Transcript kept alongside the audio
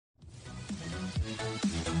How's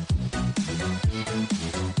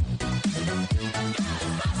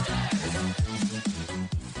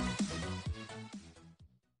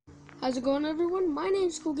it going, everyone? My name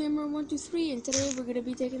is CoolGamer123, and today we're going to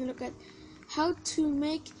be taking a look at how to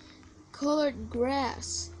make colored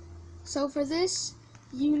grass. So for this,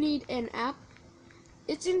 you need an app.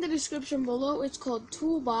 It's in the description below. It's called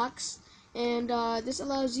Toolbox, and this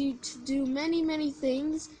allows you to do many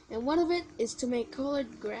things, and one of it is to make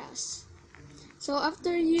colored grass. So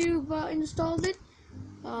after you've installed it,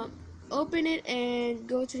 open it and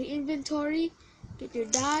go to the inventory, get your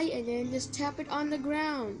dye, and then just tap it on the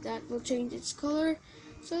ground. That will change its color.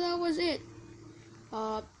 So that was it.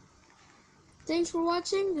 Thanks for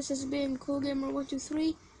watching. This has been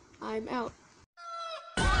CoolGamer123. I'm out.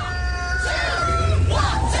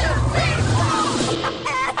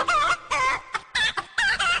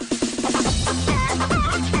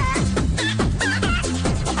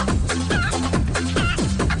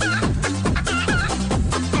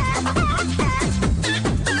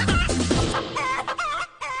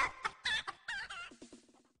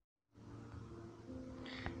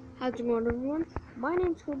 How's it going, everyone? My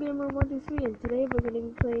name's CoolGamer123, and today we're going to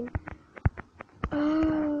be playing.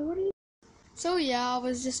 So yeah, I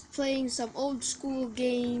was just playing some old school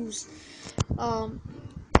games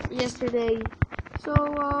yesterday. So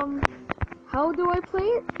how do I play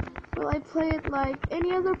it? Well, I play it like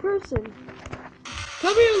any other person.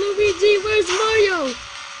 Come here, Luigi. Where's Mario?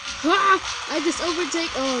 Ha! I just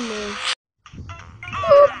overtake. Oh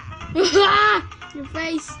no! Your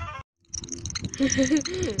face.